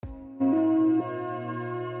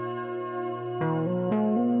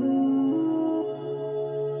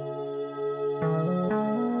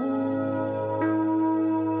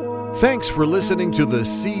Thanks for listening to the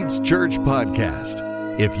Seeds Church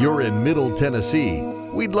podcast. If you're in Middle Tennessee,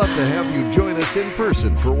 we'd love to have you join us in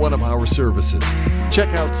person for one of our services. Check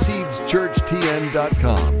out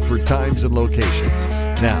seedschurchtn.com for times and locations.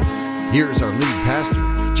 Now, here's our lead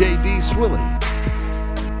pastor, J.D. Swilly.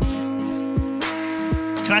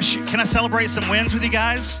 Can I celebrate some wins with you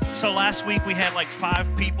guys? So last week we had like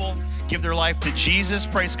 5 people give their life to Jesus.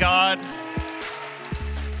 Praise God.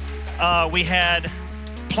 We had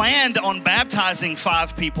planned on baptizing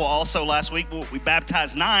 5 people also last week. We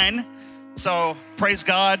baptized 9. So praise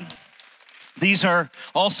God. These are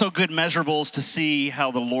also good measurables to see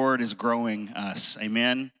how the Lord is growing us.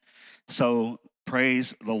 Amen. So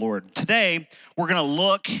praise the Lord. Today we're going to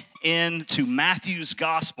look into Matthew's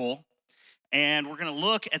gospel. And we're going to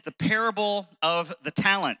look at the parable of the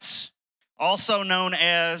talents, also known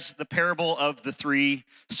as the parable of the 3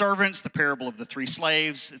 servants, the parable of the 3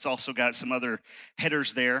 slaves. It's also got some other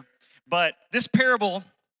headers there. But this parable,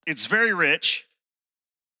 it's very rich.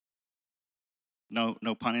 No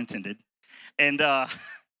pun intended. And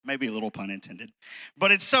maybe a little pun intended.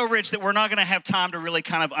 But it's so rich that we're not going to have time to really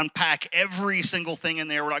kind of unpack every single thing in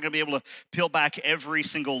there. We're not going to be able to peel back every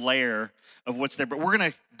single layer of what's there. But we're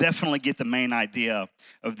going to definitely get the main idea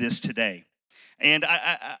of this today. And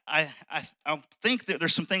I think that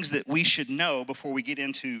there's some things that we should know before we get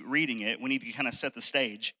into reading it. We need to kind of set the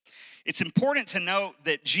stage. It's important to note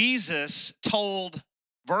that Jesus told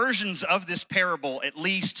versions of this parable at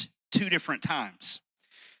least 2 different times.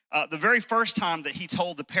 The very first time that he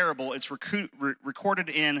told the parable, it's recorded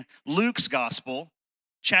in Luke's gospel,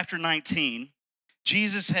 chapter 19.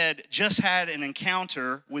 Jesus had just had an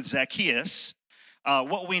encounter with Zacchaeus.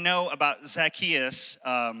 What we know about Zacchaeus,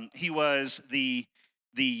 he was the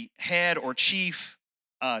head or chief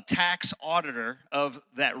tax auditor of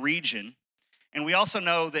that region. And we also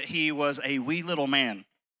know that he was a wee little man.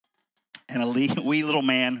 And a wee little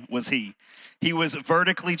man was he. He was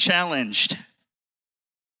vertically challenged.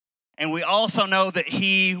 And we also know that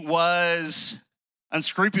he was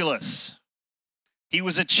unscrupulous. He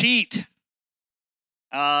was a cheat.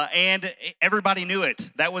 And everybody knew it.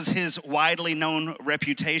 That was his widely known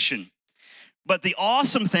reputation. But the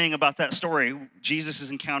awesome thing about that story, Jesus'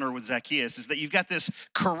 encounter with Zacchaeus, is that you've got this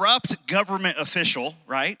corrupt government official,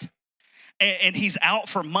 right? And he's out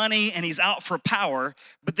for money and he's out for power,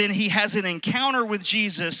 but then he has an encounter with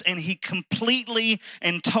Jesus and he completely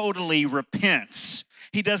and totally repents.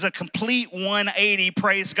 He does a complete 180,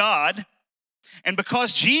 praise God. And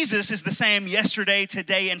because Jesus is the same yesterday,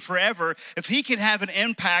 today, and forever, if he can have an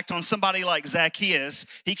impact on somebody like Zacchaeus,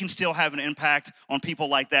 he can still have an impact on people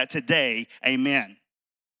like that today. Amen.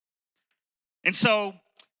 And so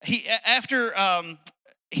after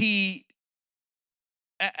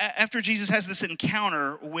Jesus has this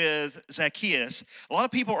encounter with Zacchaeus, a lot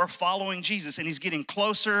of people are following Jesus, and he's getting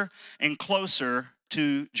closer and closer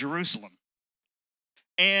to Jerusalem.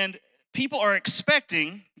 And people are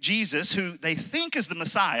expecting Jesus, who they think is the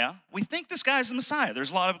Messiah. We think this guy's the Messiah.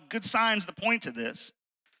 There's a lot of good signs that point to this.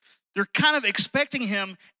 They're kind of expecting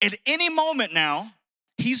him at any moment now.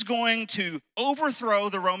 He's going to overthrow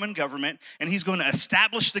the Roman government, and he's going to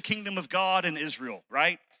establish the kingdom of God in Israel,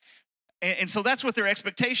 right? And so that's what their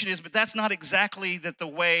expectation is, but that's not exactly the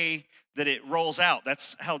way that it rolls out.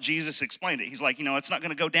 That's how Jesus explained it. He's like, it's not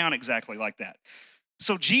going to go down exactly like that.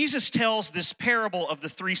 So Jesus tells this parable of the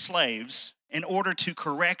 3 slaves in order to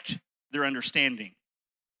correct their understanding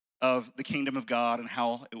of the kingdom of God and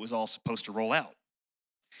how it was all supposed to roll out.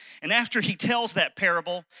 And after he tells that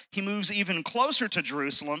parable, he moves even closer to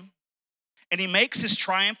Jerusalem, and he makes his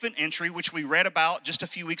triumphant entry, which we read about just a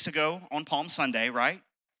few weeks ago on Palm Sunday, right?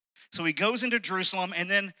 So he goes into Jerusalem, and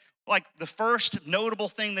then like the first notable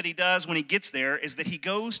thing that he does when he gets there is that he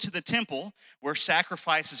goes to the temple where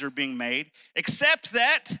sacrifices are being made, except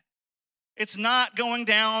that it's not going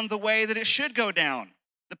down the way that it should go down.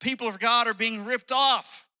 The people of God are being ripped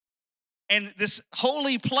off. And this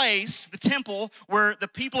holy place, the temple where the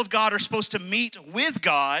people of God are supposed to meet with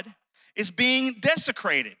God, is being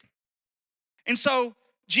desecrated. And so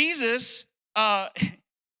Jesus,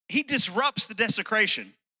 he disrupts the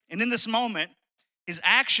desecration. And in this moment, his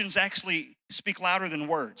actions actually speak louder than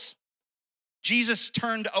words. Jesus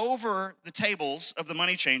turned over the tables of the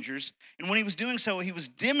money changers, and when he was doing so, he was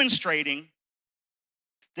demonstrating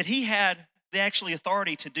that he had the actually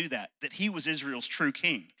authority to do that he was Israel's true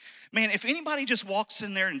king. Man, if anybody just walks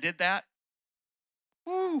in there and did that,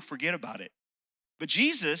 forget about it. But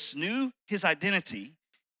Jesus knew his identity.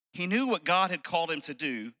 He knew what God had called him to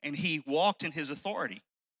do, and he walked in his authority.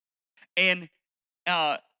 And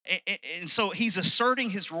so he's asserting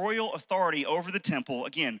his royal authority over the temple,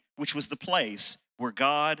 again, which was the place where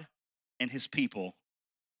God and his people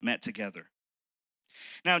met together.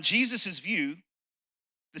 Now, Jesus' view,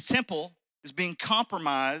 the temple is being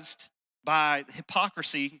compromised by the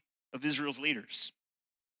hypocrisy of Israel's leaders.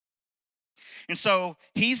 And so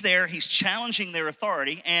he's there, he's challenging their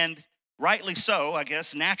authority, and rightly so,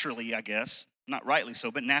 naturally, not rightly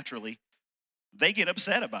so, but naturally, they get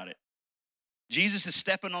upset about it. Jesus is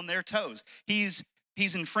stepping on their toes. He's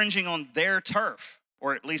infringing on their turf,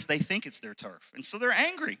 or at least they think it's their turf. And so they're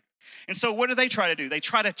angry. And so what do they try to do? They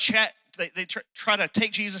try to try to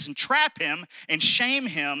take Jesus and trap him and shame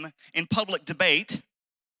him in public debate,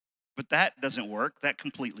 but that doesn't work. That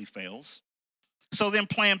completely fails. So then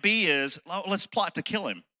plan B is, let's plot to kill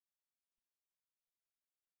him.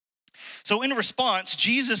 So in response,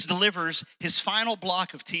 Jesus delivers his final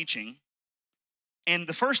block of teaching. And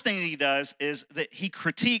the first thing that he does is that he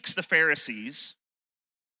critiques the Pharisees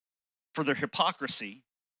for their hypocrisy.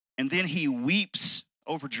 And then he weeps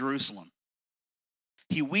over Jerusalem.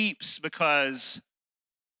 He weeps because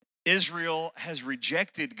Israel has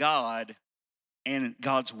rejected God and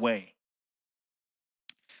God's way.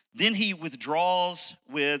 Then he withdraws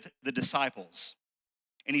with the disciples,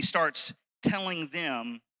 and he starts telling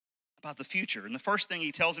them about the future. And the first thing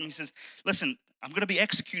he tells them, he says, listen, I'm going to be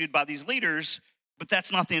executed by these leaders, but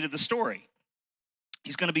that's not the end of the story.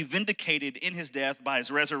 He's going to be vindicated in his death by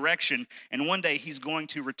his resurrection, and one day he's going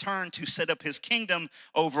to return to set up his kingdom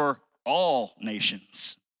over all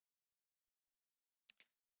nations.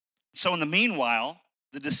 So in the meanwhile,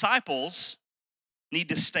 the disciples need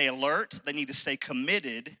to stay alert. They need to stay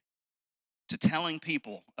committed to telling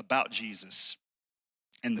people about Jesus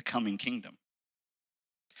and the coming kingdom.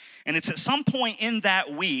 And it's at some point in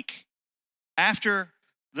that week, after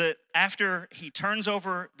he turns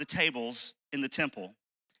over the tables in the temple,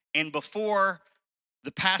 and before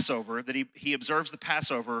the Passover, that he observes the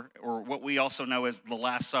Passover, or what we also know as the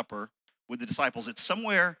Last Supper with the disciples, it's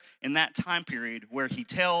somewhere in that time period where he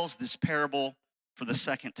tells this parable for the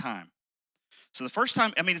second time. So the first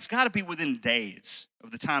time, it's got to be within days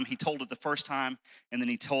of the time he told it the first time, and then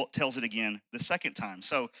he tells it again the second time.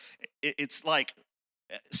 So it's like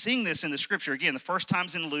seeing this in the scripture, again, the first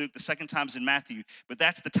time's in Luke, the second time's in Matthew, but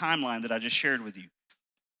that's the timeline that I just shared with you.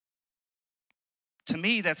 To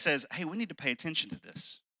me, that says, hey, we need to pay attention to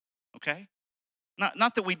this, okay?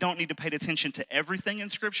 Not that we don't need to pay attention to everything in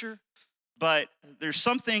scripture, but there's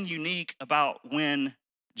something unique about when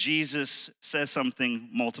Jesus says something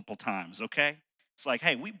multiple times, okay? It's like,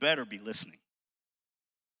 hey, we better be listening.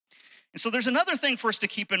 And so there's another thing for us to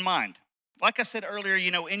keep in mind. Like I said earlier,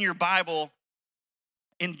 in your Bible,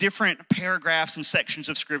 in different paragraphs and sections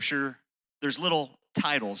of scripture, there's little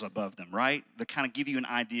titles above them, right? That kind of give you an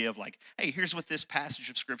idea of like, hey, here's what this passage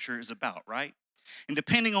of scripture is about, right? And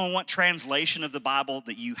depending on what translation of the Bible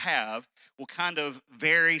that you have will kind of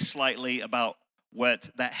vary slightly about what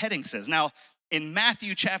that heading says. Now, in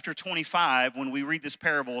Matthew chapter 25, when we read this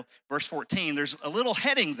parable, verse 14, there's a little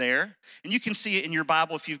heading there, and you can see it in your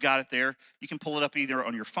Bible if you've got it there. You can pull it up either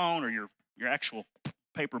on your phone or your actual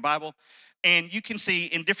paper Bible. And you can see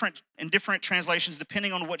in different translations,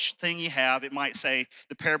 depending on which thing you have, it might say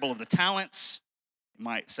the parable of the talents. It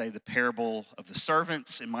might say the parable of the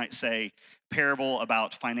servants. It might say parable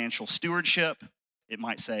about financial stewardship. It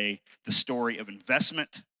might say the story of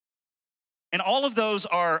investment. And all of those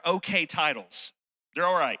are okay titles. They're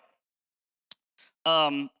all right.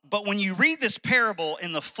 But when you read this parable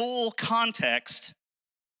in the full context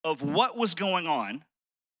of what was going on,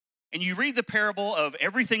 and you read the parable of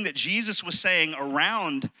everything that Jesus was saying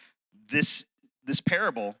around this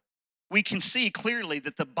parable, we can see clearly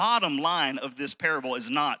that the bottom line of this parable is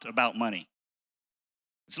not about money.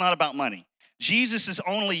 It's not about money. Jesus is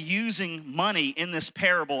only using money in this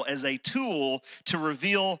parable as a tool to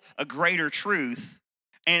reveal a greater truth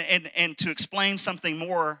and to explain something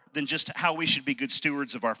more than just how we should be good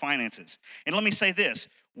stewards of our finances. And let me say this,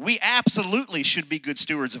 we absolutely should be good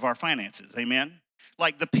stewards of our finances, amen?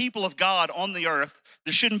 Like the people of God on the earth,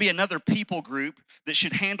 there shouldn't be another people group that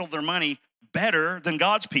should handle their money better than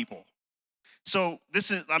God's people. So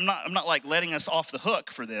I'm not like letting us off the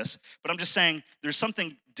hook for this, but I'm just saying there's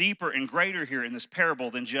something deeper and greater here in this parable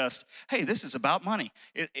than just, hey, this is about money.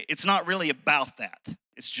 It's not really about that.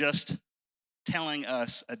 It's just telling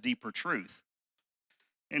us a deeper truth.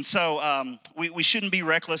 And so we shouldn't be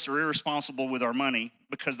reckless or irresponsible with our money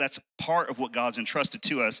because that's part of what God's entrusted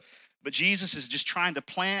to us. But Jesus is just trying to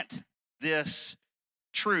plant this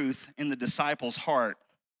truth in the disciples' heart.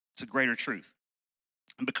 It's a greater truth.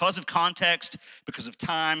 And because of context, because of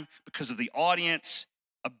time, because of the audience,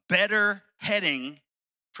 a better heading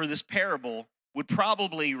for this parable would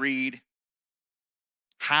probably read,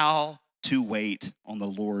 how to wait on the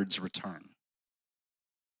Lord's return.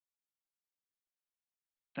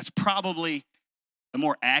 That's probably the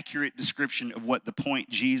more accurate description of what the point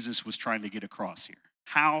Jesus was trying to get across here.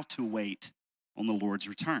 How to wait on the Lord's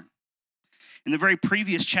return. In the very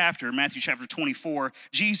previous chapter, Matthew chapter 24,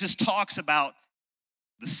 Jesus talks about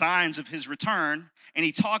the signs of his return, and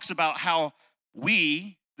he talks about how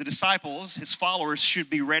we, the disciples, his followers, should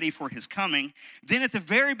be ready for his coming. Then at the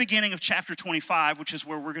very beginning of chapter 25, which is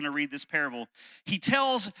where we're going to read this parable, he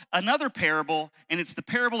tells another parable, and it's the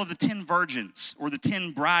parable of the 10 virgins or the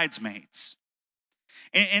 10 bridesmaids.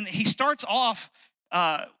 And he starts off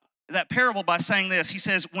that parable by saying this. He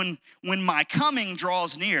says, when my coming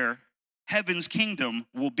draws near, heaven's kingdom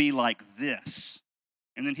will be like this.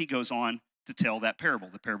 And then he goes on to tell that parable,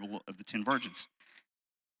 the parable of the 10 virgins.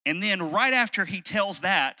 And then right after he tells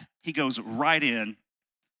that, he goes right in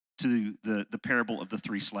to the parable of the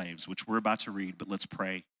 3 slaves, which we're about to read, but let's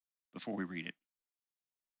pray before we read it.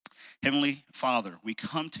 Heavenly Father, we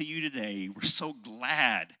come to you today. We're so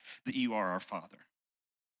glad that you are our Father.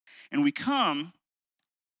 And we come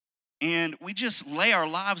and we just lay our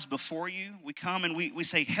lives before you. We come and we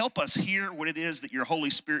say, help us hear what it is that your Holy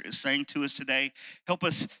Spirit is saying to us today. Help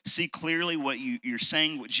us see clearly what you're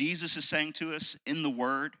saying, what Jesus is saying to us in the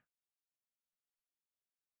Word.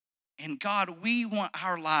 And God, we want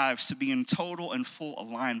our lives to be in total and full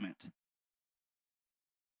alignment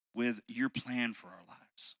with your plan for our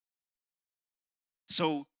lives.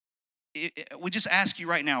 So we just ask you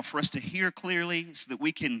right now for us to hear clearly so that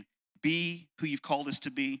we can be who you've called us to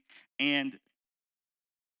be. And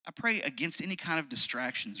I pray against any kind of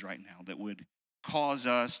distractions right now that would cause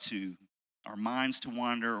our minds to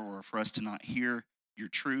wander or for us to not hear your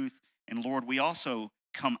truth. And Lord, we also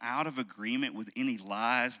come out of agreement with any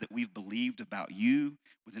lies that we've believed about you,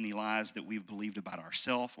 with any lies that we've believed about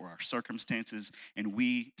ourselves or our circumstances. And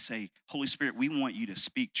we say, Holy Spirit, we want you to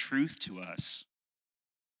speak truth to us.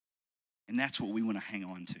 And that's what we want to hang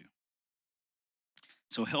on to.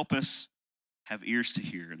 So help us have ears to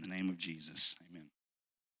hear in the name of Jesus. Amen.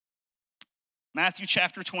 Matthew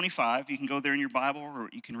chapter 25, you can go there in your Bible or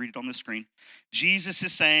you can read it on the screen. Jesus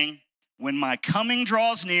is saying, when my coming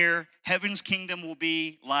draws near, heaven's kingdom will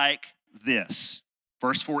be like this.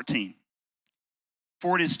 Verse 14.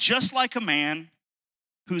 For it is just like a man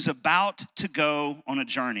who's about to go on a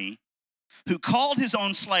journey, who called his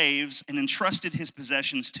own slaves and entrusted his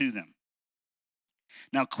possessions to them.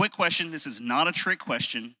 Now, quick question. This is not a trick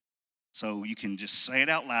question, so you can just say it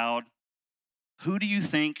out loud. Who do you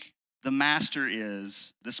think the master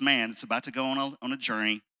is, this man that's about to go on a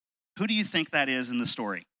journey? Who do you think that is in the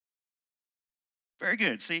story? Very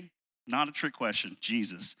good. See, not a trick question.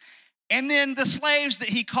 Jesus. And then the slaves that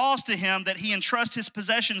he calls to him, that he entrusts his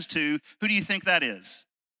possessions to, who do you think that is?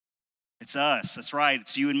 It's us. That's right.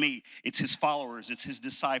 It's you and me. It's his followers. It's his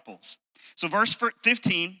disciples. So verse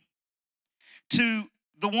 15, to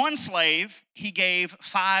the one slave, he gave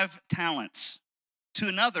 5 talents. To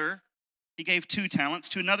another, he gave 2 talents.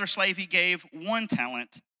 To another slave, he gave 1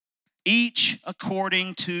 talent, each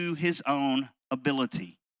according to his own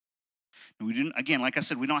ability. And we didn't, again, like I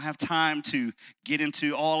said, we don't have time to get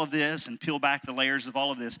into all of this and peel back the layers of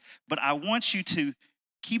all of this, but I want you to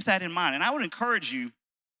keep that in mind. And I would encourage you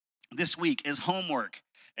this week as homework,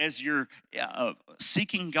 as you're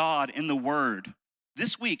seeking God in the Word,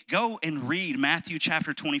 this week, go and read Matthew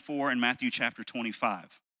chapter 24 and Matthew chapter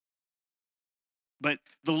 25. But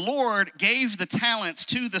the Lord gave the talents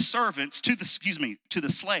to the servants, to the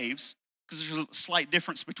slaves, because there's a slight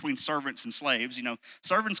difference between servants and slaves. You know,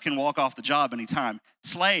 servants can walk off the job anytime.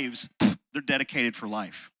 Slaves, they're dedicated for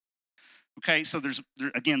life. Okay, so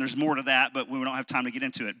there's more to that, but we don't have time to get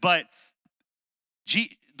into it. But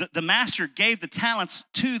the master gave the talents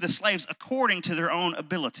to the slaves according to their own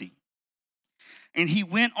ability. And he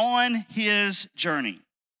went on his journey.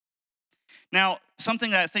 Now,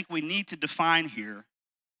 something that I think we need to define here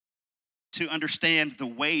to understand the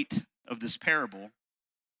weight of this parable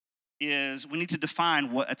is we need to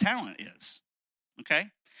define what a talent is, okay?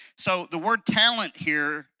 So the word talent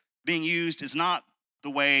here being used is not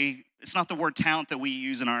it's not the word talent that we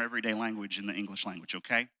use in our everyday language, in the English language,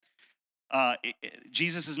 okay?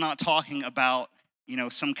 Jesus is not talking about,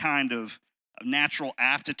 some kind of natural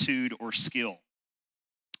aptitude or skill.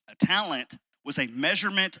 A talent was a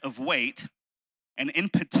measurement of weight, and in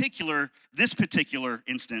particular, this particular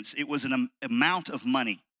instance, it was an amount of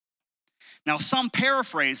money. Now, some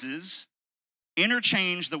paraphrases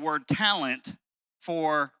interchange the word talent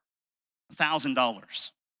for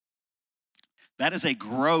 $1,000. That is a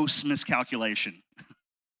gross miscalculation.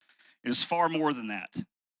 It is far more than that.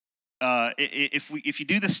 if you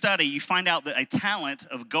do the study, you find out that a talent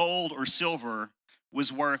of gold or silver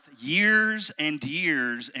was worth years and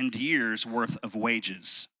years and years worth of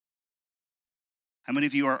wages. How many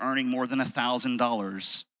of you are earning more than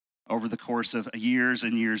 $1,000 over the course of years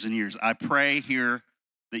and years and years? I pray here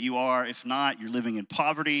that you are. If not, you're living in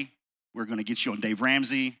poverty. We're going to get you on Dave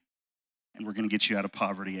Ramsey, and we're going to get you out of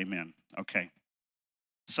poverty. Amen. Okay.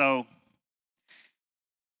 So,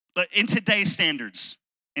 in today's standards,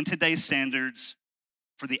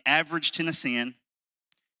 for the average Tennessean,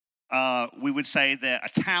 we would say that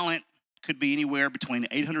a talent could be anywhere between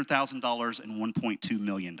 $800,000 and $1.2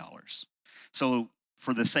 million. So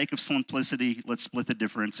for the sake of simplicity, let's split the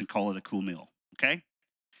difference and call it a cool meal, okay?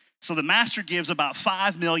 So the master gives about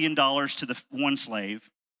 $5 million to the one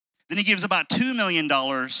slave. Then he gives about $2 million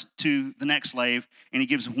to the next slave, and he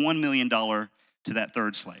gives $1 million to that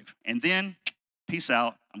third slave. And then, peace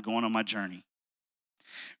out, I'm going on my journey.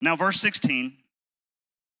 Now, verse 16,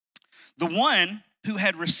 the one who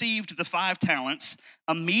had received the 5 talents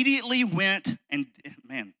immediately went and,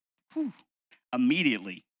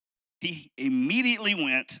 he immediately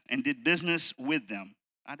went and did business with them.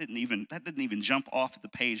 That didn't even jump off the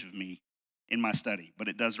page of me in my study, but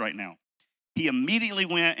it does right now. He immediately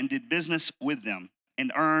went and did business with them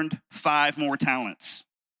and earned 5 more talents.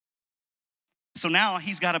 So now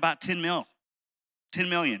he's got about 10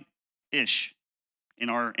 million-ish in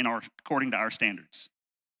our according to our standards.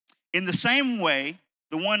 In the same way,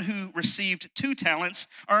 the one who received 2 talents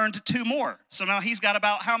earned 2 more. So now he's got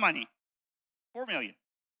about how many? 4 million.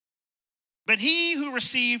 But he who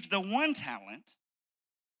received the 1 talent,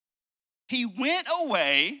 he went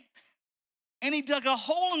away and he dug a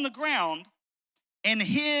hole in the ground and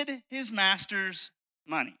hid his master's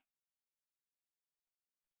money.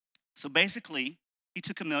 So basically, he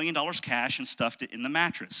took $1 million cash and stuffed it in the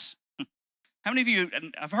mattress. How many of you,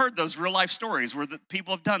 and I've heard those real life stories where the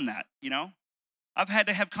people have done that, you know? I've had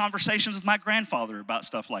to have conversations with my grandfather about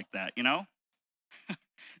stuff like that, you know?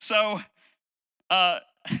 So, I'm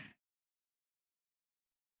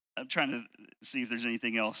trying to see if there's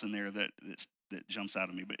anything else in there that jumps out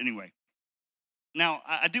at me. But anyway, now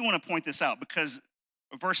I do want to point this out because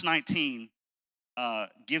verse 19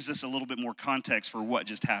 gives us a little bit more context for what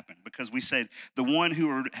just happened. Because we said the one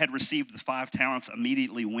who had received the 5 talents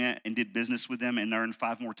immediately went and did business with them and earned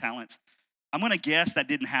 5 more talents. I'm going to guess that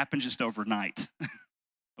didn't happen just overnight.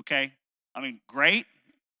 Okay? I mean, great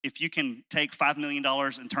if you can take $5 million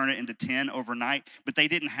and turn it into 10 overnight, but they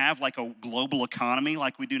didn't have like a global economy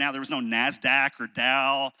like we do now. There was no NASDAQ or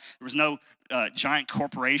Dow. There was no giant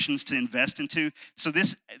corporations to invest into. So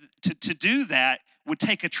this to do that would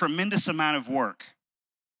take a tremendous amount of work,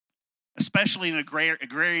 especially in an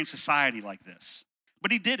agrarian society like this.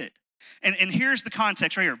 But he did it. And here's the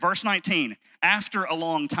context right here. Verse 19, after a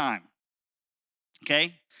long time.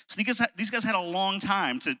 Okay? So these guys had a long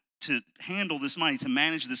time to handle this money, to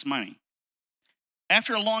manage this money.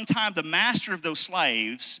 After a long time, the master of those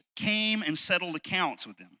slaves came and settled accounts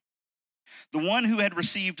with them. The one who had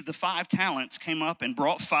received the 5 talents came up and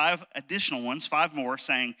brought 5 additional ones, 5 more,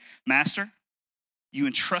 saying, Master, you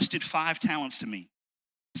entrusted 5 talents to me.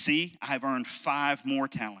 See, I have earned 5 more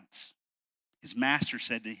talents. His master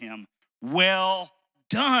said to him, well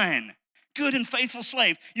done, good and faithful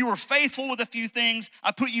slave. You were faithful with a few things.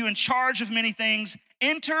 I put you in charge of many things.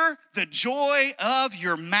 Enter the joy of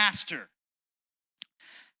your master.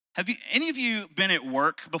 Have any of you been at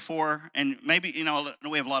work before? And maybe, you know,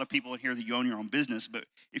 we have a lot of people in here that you own your own business, but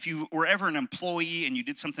if you were ever an employee and you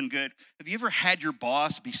did something good, have you ever had your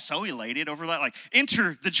boss be so elated over that? Like,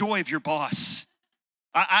 enter the joy of your boss.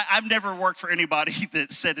 I've never worked for anybody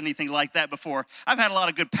that said anything like that before. I've had a lot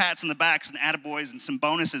of good pats in the backs and attaboys and some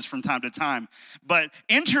bonuses from time to time. But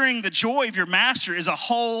entering the joy of your master is a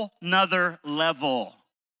whole nother level.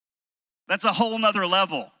 That's a whole nother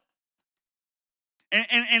level.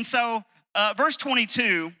 And so verse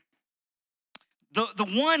 22,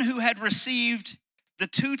 the one who had received the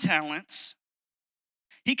 2 talents,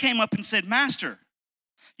 he came up and said, Master,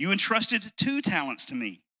 you entrusted 2 talents to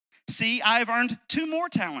me. See, I have earned 2 more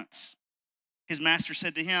talents. His master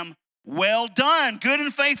said to him, well done, good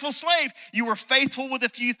and faithful slave. You were faithful with a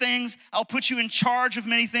few things. I'll put you in charge of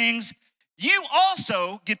many things. You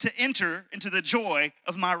also get to enter into the joy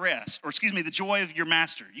of my rest, or the joy of your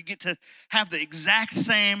master. You get to have the exact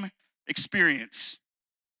same experience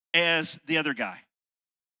as the other guy.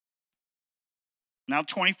 Now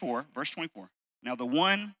verse 24. Now the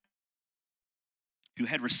one who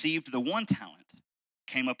had received the 1 talent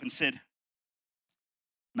came up and said,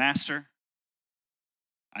 Master,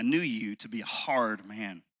 I knew you to be a hard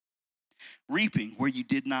man, reaping where you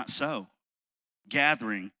did not sow,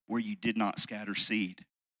 gathering where you did not scatter seed.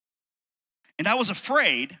 And I was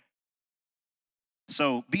afraid,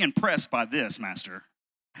 so be impressed by this, master.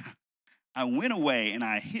 I went away and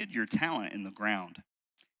I hid your talent in the ground.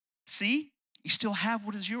 See, you still have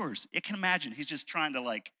what is yours. I can imagine he's just trying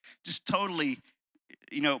to just totally,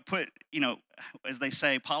 put, as they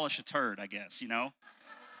say, polish a turd, I guess,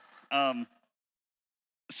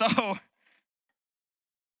 So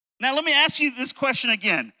now let me ask you this question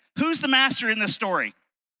again. Who's the master in this story?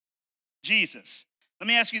 Jesus. Let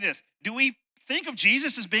me ask you this. Do we think of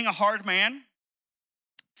Jesus as being a hard man?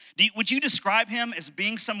 Would you describe him as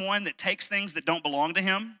being someone that takes things that don't belong to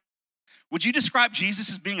him? Would you describe Jesus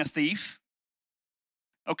as being a thief?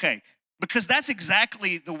 Okay, because that's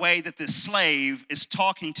exactly the way that this slave is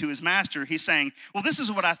talking to his master. He's saying, well, this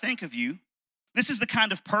is what I think of you. This is the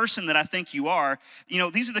kind of person that I think you are.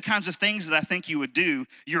 These are the kinds of things that I think you would do.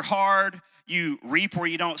 You're hard. You reap where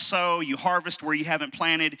you don't sow. You harvest where you haven't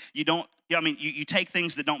planted. You take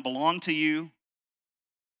things that don't belong to you.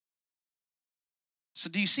 So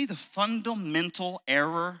do you see the fundamental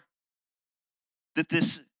error that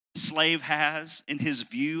this slave has in his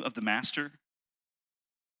view of the master?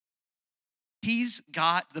 He's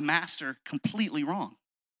got the master completely wrong.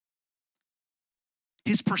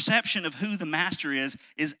 His perception of who the master is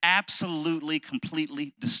absolutely,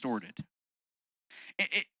 completely distorted.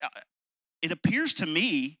 It appears to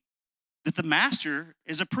me that the master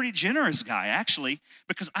is a pretty generous guy, actually,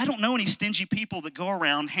 because I don't know any stingy people that go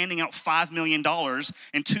around handing out $5 million and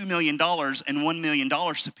 $2 million and $1 million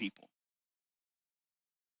to people.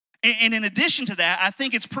 And in addition to that, I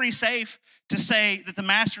think it's pretty safe to say that the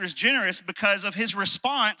master is generous because of his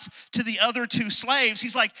response to the other two slaves.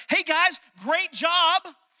 He's like, hey guys, great job.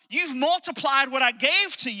 You've multiplied what I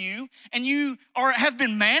gave to you, and you have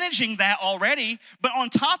been managing that already. But on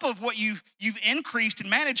top of what you've increased and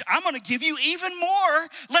managed, I'm going to give you even more.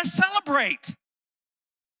 Let's celebrate.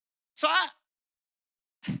 So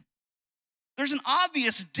there's an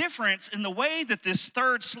obvious difference in the way that this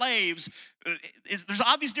third slave's there's an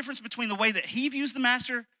obvious difference between the way that he views the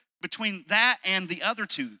master, between that and the other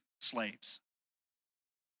two slaves.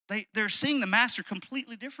 They're seeing the master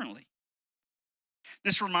completely differently.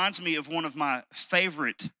 This reminds me of one of my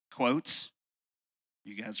favorite quotes.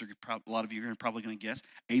 You guys a lot of you are probably going to guess.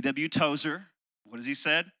 A.W. Tozer. What has he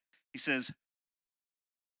said? He says,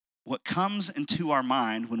 what comes into our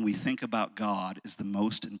mind when we think about God is the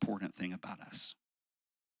most important thing about us.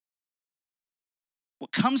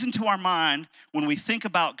 What comes into our mind when we think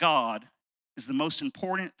about God is the most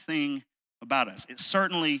important thing about us. It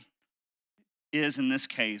certainly is in this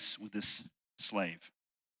case with this slave.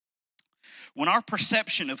 When our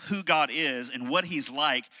perception of who God is and what he's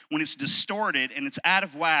like, when it's distorted and it's out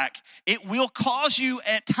of whack, it will cause you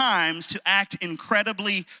at times to act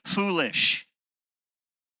incredibly foolish.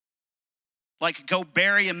 Like go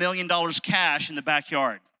bury $1 million cash in the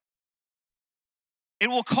backyard. It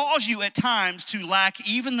will cause you at times to lack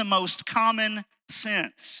even the most common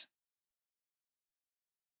sense.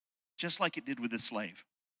 Just like it did with the slave.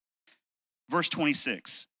 Verse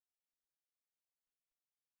 26.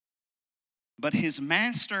 But his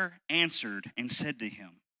master answered and said to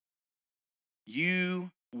him, you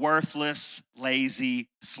worthless, lazy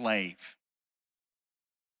slave.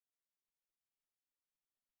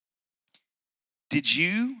 Did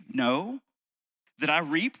you know that I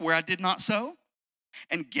reap where I did not sow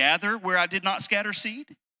and gather where I did not scatter seed?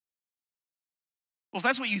 Well, if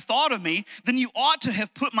that's what you thought of me, then you ought to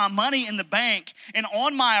have put my money in the bank, and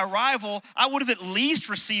on my arrival, I would have at least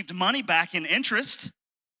received money back in interest.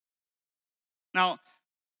 Now,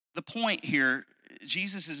 the point here,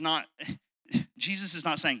 Jesus is not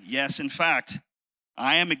saying, yes, in fact,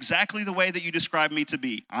 I am exactly the way that you described me to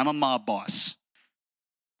be. I'm a mob boss.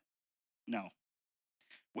 No.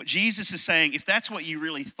 What Jesus is saying, if that's what you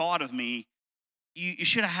really thought of me, you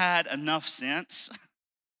should have had enough sense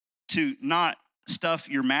to not stuff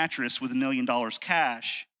your mattress with $1 million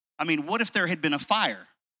cash. I mean, what if there had been a fire?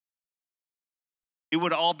 It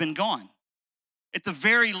would have all been gone. At the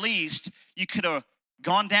very least, you could have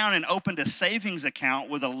gone down and opened a savings account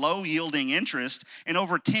with a low yielding interest, and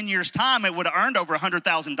over 10 years' time, it would have earned over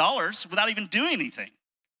 $100,000 without even doing anything.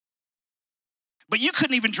 But you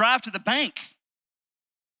couldn't even drive to the bank.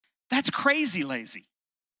 That's crazy lazy.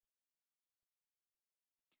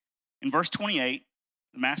 In verse 28,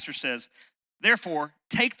 the master says, therefore,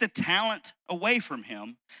 take the talent away from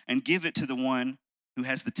him and give it to the one who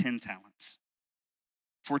has the 10 talents.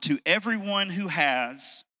 For to everyone who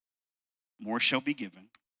has, more shall be given,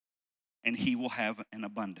 and he will have an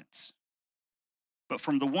abundance. But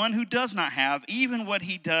from the one who does not have, even what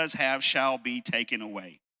he does have shall be taken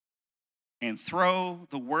away. and throw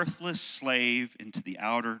the worthless slave into the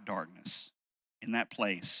outer darkness. In that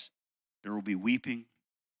place, there will be weeping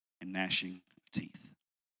and gnashing of teeth.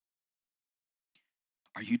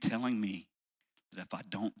 Are you telling me that if I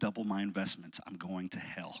don't double my investments, I'm going to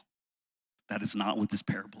hell? That is not what this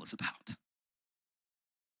parable is about.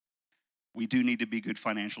 We do need to be good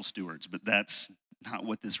financial stewards, but that's not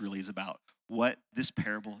what this really is about. What this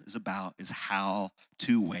parable is about is how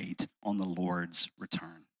to wait on the Lord's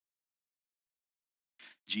return.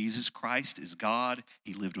 Jesus Christ is God.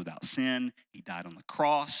 He lived without sin. He died on the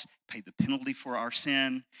cross, paid the penalty for our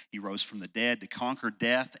sin. He rose from the dead to conquer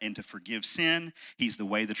death and to forgive sin. He's the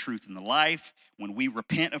way, the truth, and the life. When we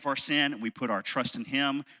repent of our sin and we put our trust in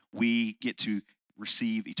him, we get to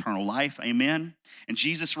receive eternal life. Amen. And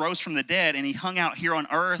Jesus rose from the dead, and he hung out here on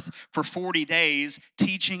earth for 40 days,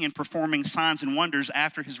 teaching and performing signs and wonders.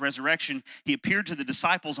 After his resurrection, he appeared to the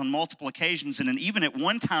disciples on multiple occasions, and even at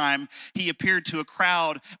one time, he appeared to a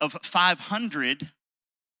crowd of 500.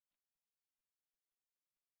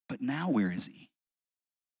 But now where is he?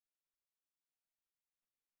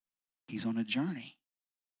 He's on a journey,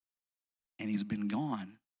 and he's been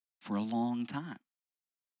gone for a long time.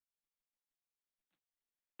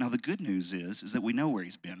 Now, the good news is that we know where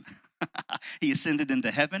he's been. He ascended into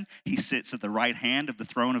heaven. He sits at the right hand of the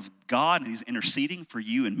throne of God, and he's interceding for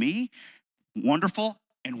you and me. Wonderful.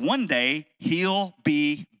 And one day, he'll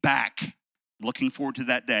be back. I'm looking forward to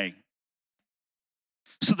that day.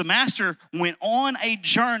 So the master went on a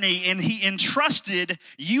journey, and he entrusted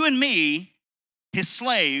you and me, his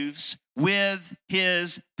slaves, with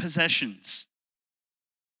his possessions.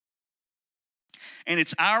 And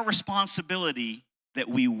it's our responsibility that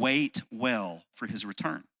we wait well for his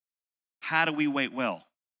return. How do we wait well?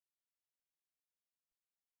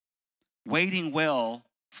 Waiting well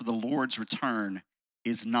for the Lord's return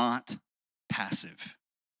is not passive.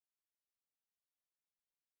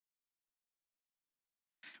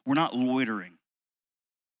 We're not loitering.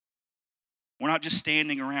 We're not just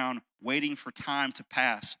standing around waiting for time to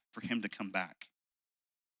pass for him to come back.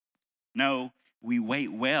 No, we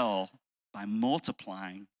wait well by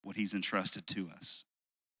multiplying what he's entrusted to us,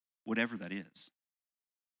 whatever that is.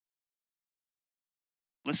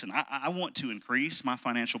 Listen, I want to increase my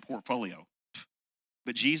financial portfolio,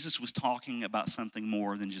 but Jesus was talking about something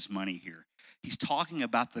more than just money here. He's talking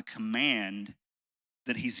about the command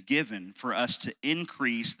that he's given for us to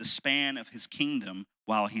increase the span of his kingdom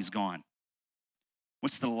while he's gone.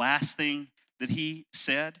 What's the last thing that he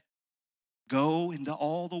said? Go into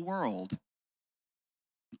all the world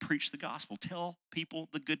and preach the gospel. Tell people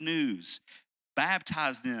the good news.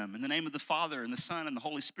 Baptize them in the name of the Father and the Son and the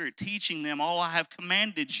Holy Spirit, teaching them all I have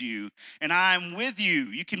commanded you. And I am with you.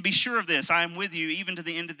 You can be sure of this. I am with you even to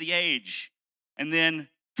the end of the age. And then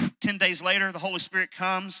 10 days later, the Holy Spirit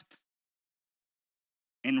comes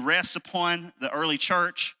and rests upon the early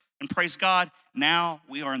church. And praise God, now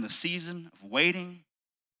we are in the season of waiting.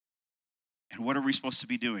 And what are we supposed to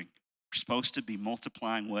be doing? We're supposed to be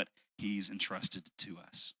multiplying what he's entrusted to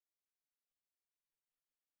us.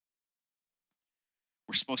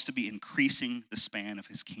 We're supposed to be increasing the span of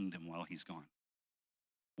his kingdom while he's gone.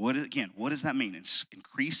 What does that mean? It's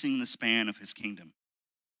increasing the span of his kingdom.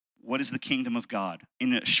 What is the kingdom of God?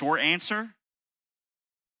 In a short answer,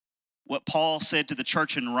 what Paul said to the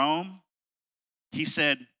church in Rome, he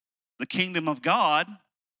said, the kingdom of God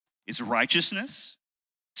is righteousness,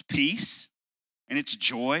 it's peace, and it's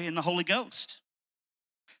joy in the Holy Ghost.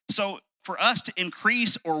 So for us to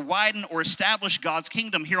increase or widen or establish God's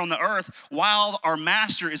kingdom here on the earth while our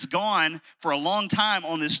master is gone for a long time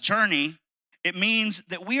on this journey, it means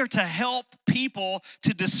that we are to help people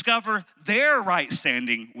to discover their right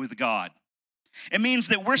standing with God. It means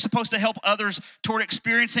that we're supposed to help others toward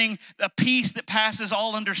experiencing a peace that passes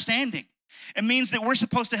all understanding. It means that we're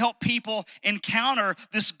supposed to help people encounter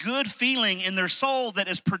this good feeling in their soul that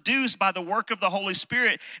is produced by the work of the Holy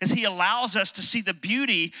Spirit as he allows us to see the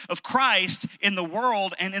beauty of Christ in the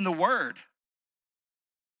world and in the Word.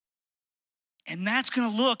 And that's going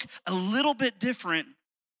to look a little bit different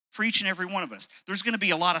for each and every one of us. There's going to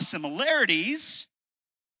be a lot of similarities,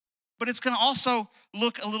 but it's going to also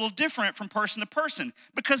look a little different from person to person,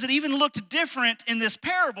 because it even looked different in this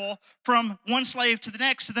parable from one slave to the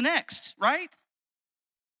next, right?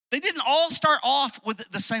 They didn't all start off with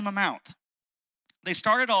the same amount. They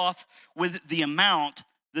started off with the amount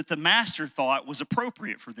that the master thought was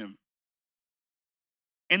appropriate for them.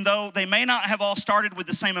 And though they may not have all started with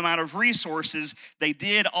the same amount of resources, they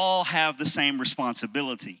did all have the same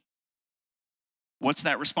responsibility. What's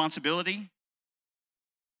that responsibility?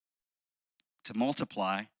 To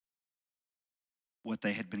multiply what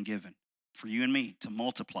they had been given. for you and me to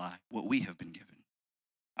multiply what we have been given.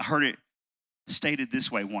 I heard it stated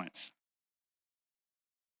this way once.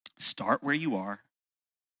 Start where you are,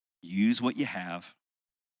 use what you have,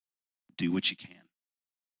 do what you can.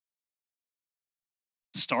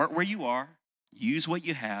 Start where you are, use what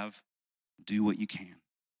you have, do what you can.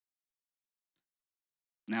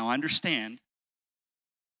 Now, I understand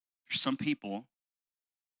there's some people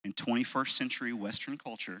in 21st century Western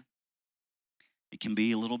culture, it can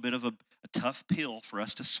be a little bit of a tough pill for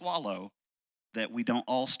us to swallow that we don't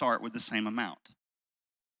all start with the same amount.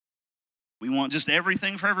 We want just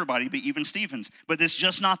everything for everybody, but even Stevens. But it's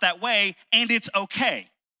just not that way, and it's okay.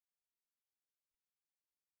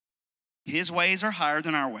 His ways are higher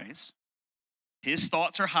than our ways. His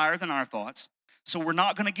thoughts are higher than our thoughts. So we're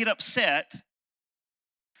not going to get upset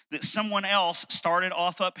that someone else started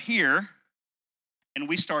off up here and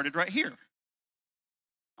we started right here.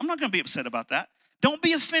 I'm not going to be upset about that. Don't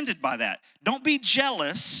be offended by that. Don't be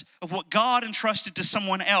jealous of what God entrusted to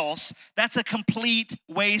someone else. That's a complete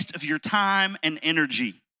waste of your time and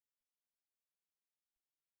energy.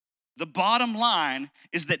 The bottom line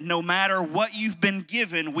is that no matter what you've been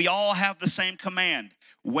given, we all have the same command.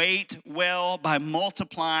 Wait well by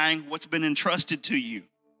multiplying what's been entrusted to you.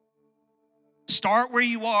 Start where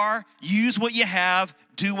you are, use what you have,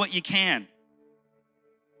 do what you can.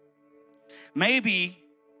 Maybe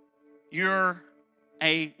you're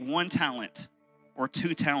a 1 talent or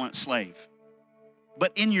 2 talent slave,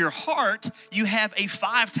 but in your heart, you have a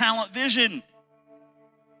 5 talent vision.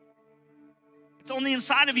 It's on the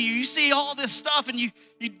inside of you. You see all this stuff and you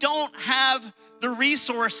don't have the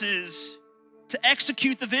resources to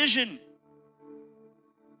execute the vision.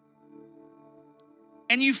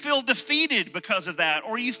 And you feel defeated because of that,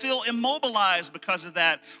 or you feel immobilized because of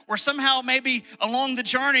that, or somehow maybe along the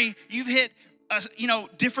journey you've hit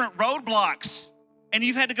different roadblocks and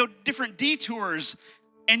you've had to go different detours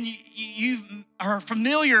and you are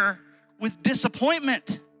familiar with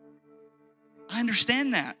disappointment. I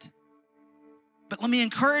understand that. But let me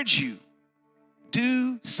encourage you,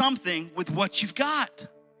 do something with what you've got.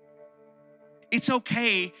 It's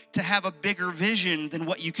okay to have a bigger vision than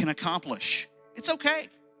what you can accomplish. It's okay.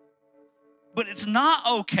 But it's not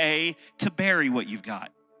okay to bury what you've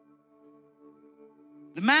got.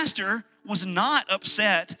 The master was not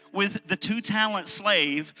upset with the 2 talent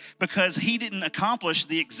slave because he didn't accomplish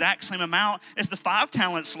the exact same amount as the 5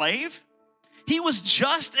 talent slave. He was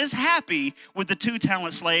just as happy with the 2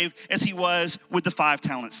 talent slave as he was with the 5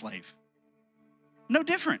 talent slave. No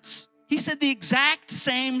difference. He said the exact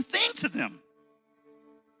same thing to them.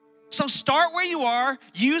 So start where you are,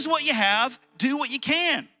 use what you have, do what you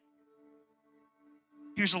can.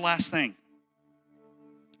 Here's the last thing.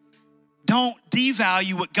 Don't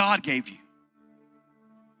devalue what God gave you.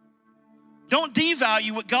 Don't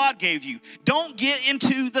devalue what God gave you. Don't get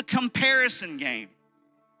into the comparison game.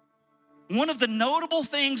 One of the notable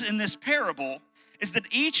things in this parable is that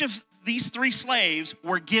each of these 3 slaves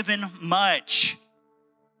were given much.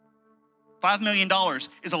 $5 million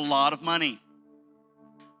is a lot of money.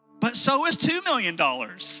 But so is $2 million.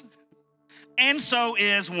 And so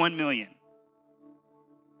is $1 million.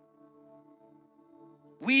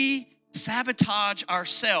 We sabotage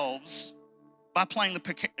ourselves by playing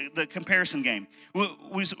the comparison game. Well,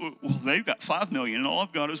 they've got $5 million and all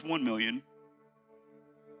I've got is $1 million.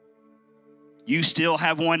 You still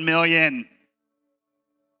have $1 million.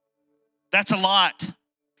 That's a lot.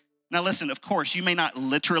 Now listen, of course, you may not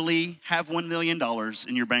literally have $1 million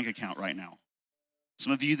in your bank account right now.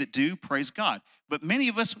 Some of you that do, praise God. But many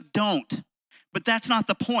of us don't. But that's not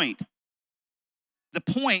the point. The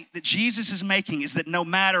point that Jesus is making is that no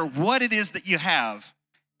matter what it is that you have,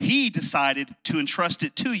 he decided to entrust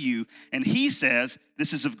it to you. And he says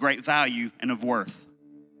this is of great value and of worth.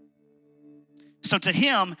 So to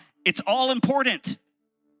him, it's all important.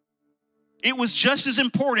 It was just as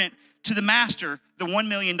important to the master, the $1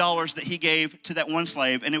 million that he gave to that one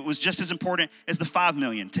slave, and it was just as important as the $5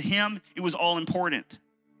 million. To him, it was all important.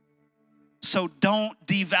 So don't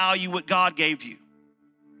devalue what God gave you.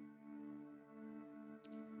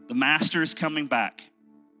 The master is coming back.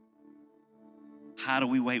 How do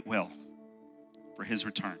we wait well for his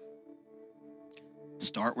return?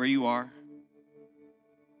 Start where you are.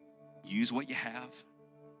 Use what you have.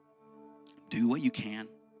 Do what you can.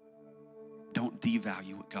 Don't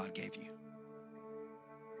devalue what God gave you.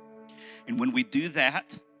 And when we do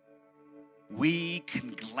that, we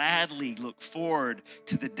can gladly look forward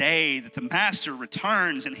to the day that the master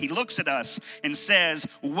returns and he looks at us and says,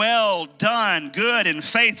 well done, good and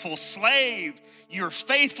faithful slave. You're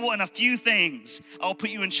faithful in a few things. I'll put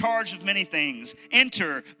you in charge of many things.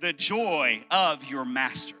 Enter the joy of your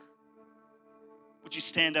master. Would you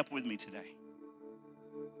stand up with me today?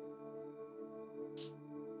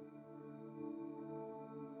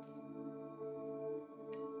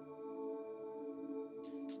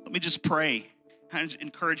 Let me just pray. I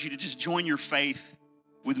encourage you to just join your faith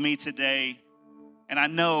with me today. And I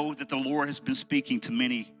know that the Lord has been speaking to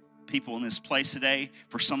many people in this place today.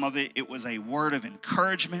 For some of it, it was a word of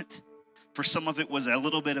encouragement. For some of it was a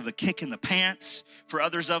little bit of a kick in the pants. For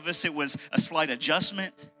others of us, it was a slight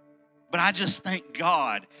adjustment. But I just thank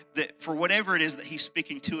God that for whatever it is that he's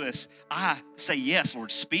speaking to us, I say, yes,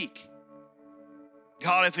 Lord, speak.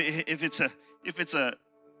 God, if it's a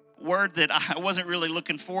word that I wasn't really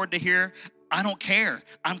looking forward to hear, I don't care.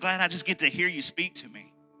 I'm glad I just get to hear you speak to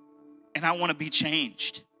me. And I want to be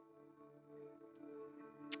changed.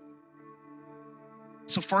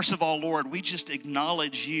 So first of all, Lord, we just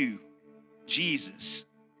acknowledge you, Jesus,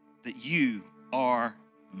 that you are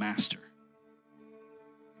master.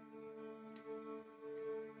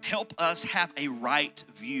 Help us have a right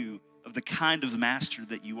view of the kind of master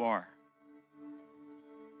that you are.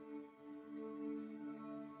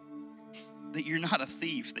 That you're not a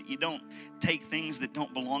thief, that you don't take things that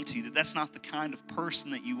don't belong to you, that that's not the kind of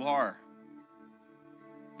person that you are.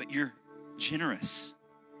 But you're generous.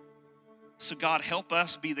 So God, help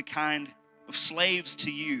us be the kind of slaves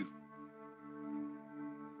to you.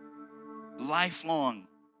 Lifelong,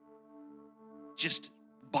 just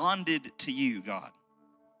bonded to you, God.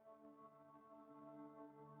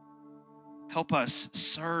 Help us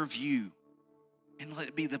serve you and let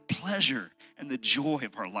it be the pleasure and the joy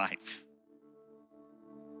of our life.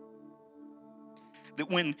 That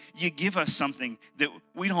when you give us something, that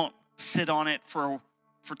we don't sit on it for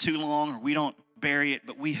too long, or we don't bury it,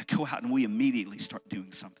 but we go out and we immediately start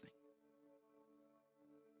doing something.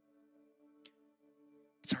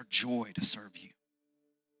 It's our joy to serve you.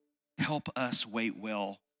 Help us wait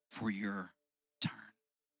well for your turn.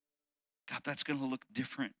 God, that's going to look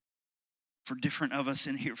different for different of us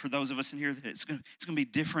in here, for those of us in here. It's going to be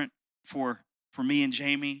different for me and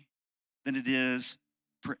Jamie than it is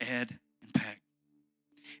for Ed and Peg.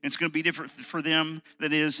 And it's going to be different for them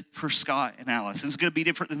than it is for Scott and Alice. And it's going to be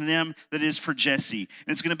different than them than it is for Jesse.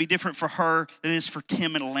 And it's going to be different for her than it is for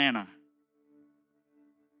Tim and Alana.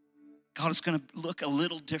 God, it's going to look a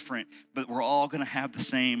little different, but we're all going to have the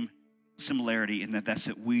same similarity in that's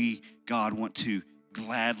that we, God, want to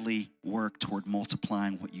gladly work toward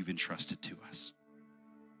multiplying what you've entrusted to us.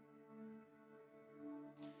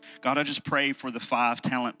 God, I just pray for the 5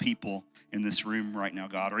 talent people in this room right now,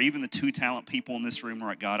 God, or even the 2 talent people in this room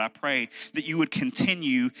right, God. I pray that you would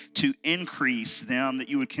continue to increase them, that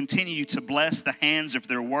you would continue to bless the hands of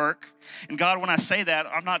their work. And God, when I say that,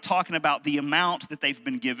 I'm not talking about the amount that they've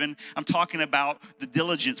been given. I'm talking about the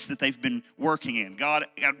diligence that they've been working in. God,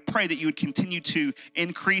 I pray that you would continue to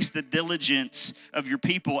increase the diligence of your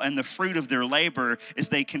people and the fruit of their labor as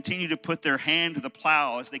they continue to put their hand to the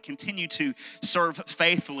plow, as they continue to serve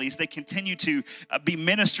faithfully, as they continue to be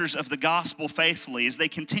ministers of the gospel faithfully, as they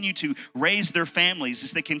continue to raise their families,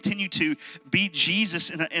 as they continue to be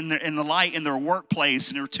Jesus in the light in their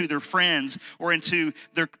workplace and to their friends or into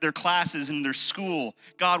their classes in their school.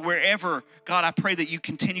 God, wherever, God, I pray that you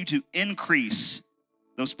continue to increase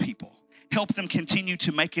those people. Help them continue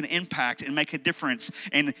to make an impact and make a difference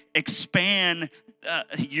and expand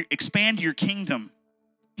your kingdom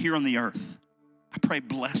here on the earth. I pray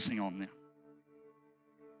blessing on them.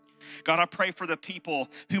 God, I pray for the people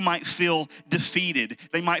who might feel defeated.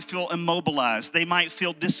 They might feel immobilized. They might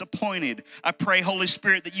feel disappointed. I pray, Holy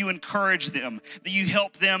Spirit, that you encourage them, that you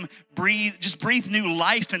help them breathe new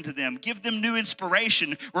life into them. Give them new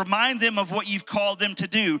inspiration. Remind them of what you've called them to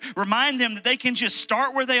do. Remind them that they can just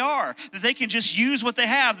start where they are, that they can just use what they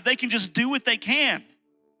have, that they can just do what they can.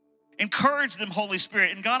 Encourage them, Holy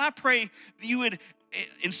Spirit. And God, I pray that you would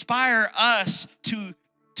inspire us to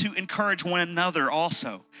encourage one another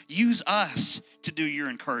also. Use us to do your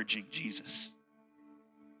encouraging, Jesus.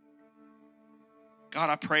 God,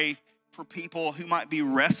 I pray for people who might be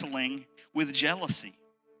wrestling with jealousy.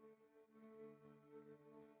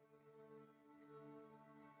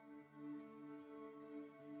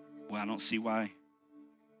 Well, I don't see why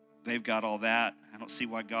they've got all that. I don't see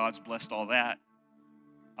why God's blessed all that.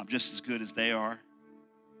 I'm just as good as they are.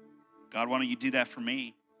 God, why don't you do that for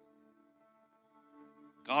me?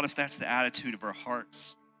 God, if that's the attitude of our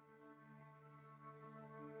hearts,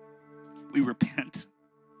 we repent.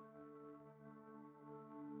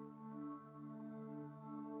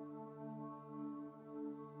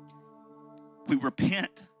 We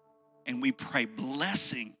repent and we pray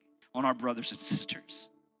blessing on our brothers and sisters.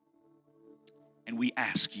 And we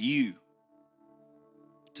ask you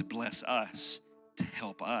to bless us, to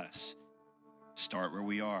help us start where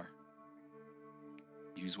we are.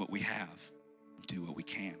 Use what we have. Do what we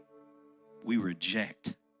can. We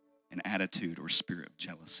reject an attitude or spirit of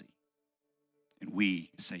jealousy. And we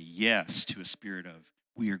say yes to a spirit of,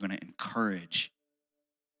 we are going to encourage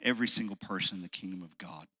every single person in the kingdom of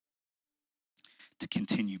God to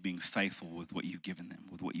continue being faithful with what you've given them,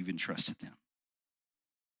 with what you've entrusted them.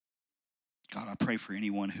 God, I pray for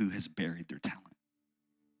anyone who has buried their talent.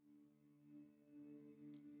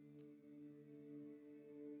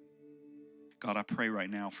 God, I pray right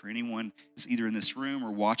now for anyone who's either in this room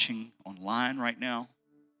or watching online right now.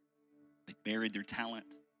 They buried their talent.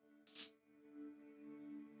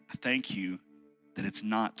 I thank you that it's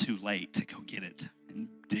not too late to go get it and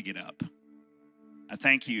dig it up. I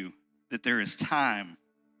thank you that there is time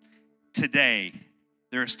today,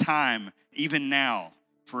 there is time even now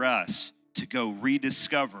for us to go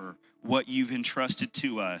rediscover what you've entrusted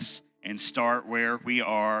to us and start where we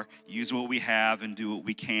are, use what we have, and do what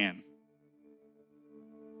we can.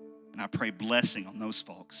 And I pray blessing on those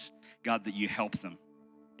folks. God, that you help them.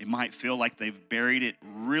 It might feel like they've buried it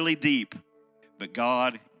really deep, but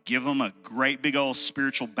God, give them a great big old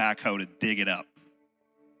spiritual backhoe to dig it up.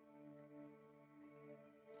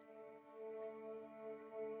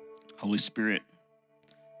 Holy Spirit,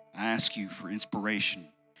 I ask you for inspiration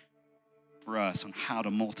for us on how to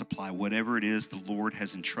multiply whatever it is the Lord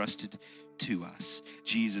has entrusted to us.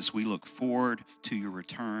 Jesus, we look forward to your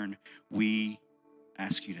return. We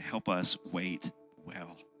ask you to help us wait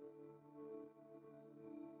well.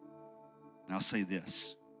 And I'll say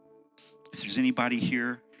this. If there's anybody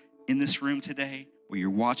here in this room today or you're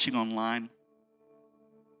watching online,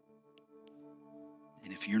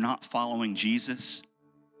 and if you're not following Jesus,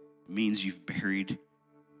 it means you've buried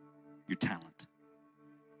your talent.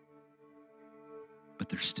 But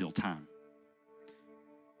there's still time.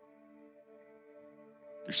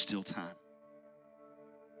 There's still time.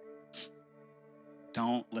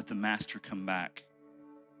 Don't let the master come back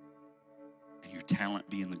and your talent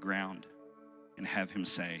be in the ground and have him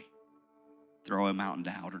say, throw him out into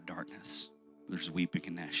outer darkness. There's weeping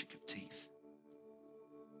and gnashing of teeth.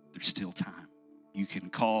 There's still time. You can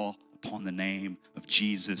call upon the name of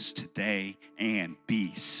Jesus today and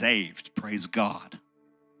be saved. Praise God.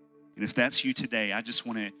 And if that's you today, I just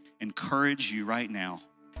want to encourage you right now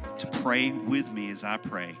to pray with me as I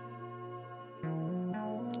pray.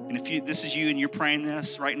 And if this is you and you're praying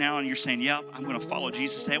this right now and you're saying, yep, I'm going to follow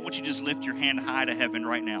Jesus today, I want you to just lift your hand high to heaven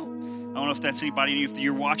right now. I don't know if that's anybody. If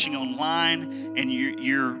you're watching online and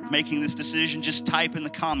you're making this decision, just type in the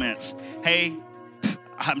comments, hey,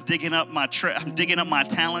 I'm digging up my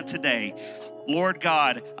talent today. Lord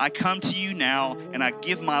God, I come to you now and I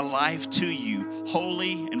give my life to you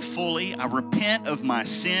wholly and fully. I repent of my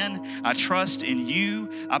sin. I trust in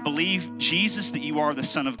you. I believe, Jesus, that you are the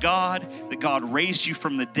Son of God, that God raised you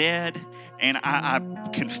from the dead, and I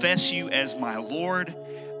confess you as my Lord.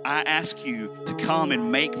 I ask you to come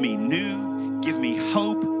and make me new. Give me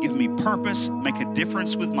hope, give me purpose, make a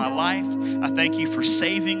difference with my life. I thank you for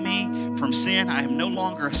saving me from sin. I am no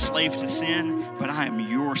longer a slave to sin, but I am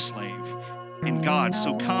your slave. And God,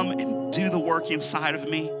 so come and do the work inside of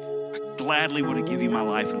me. I gladly want to give you my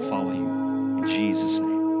life and follow you. In Jesus'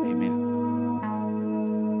 name, amen.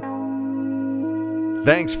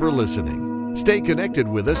 Thanks for listening. Stay connected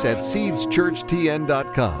with us at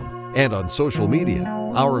seedschurchtn.com and on social media.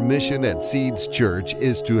 Our mission at Seeds Church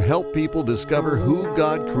is to help people discover who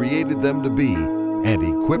God created them to be and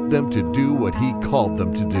equip them to do what He called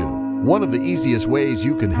them to do. One of the easiest ways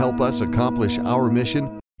you can help us accomplish our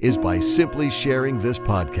mission is by simply sharing this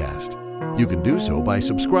podcast. You can do so by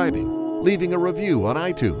subscribing, leaving a review on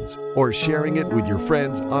iTunes, or sharing it with your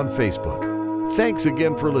friends on Facebook. Thanks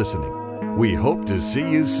again for listening. We hope to see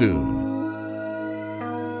you soon.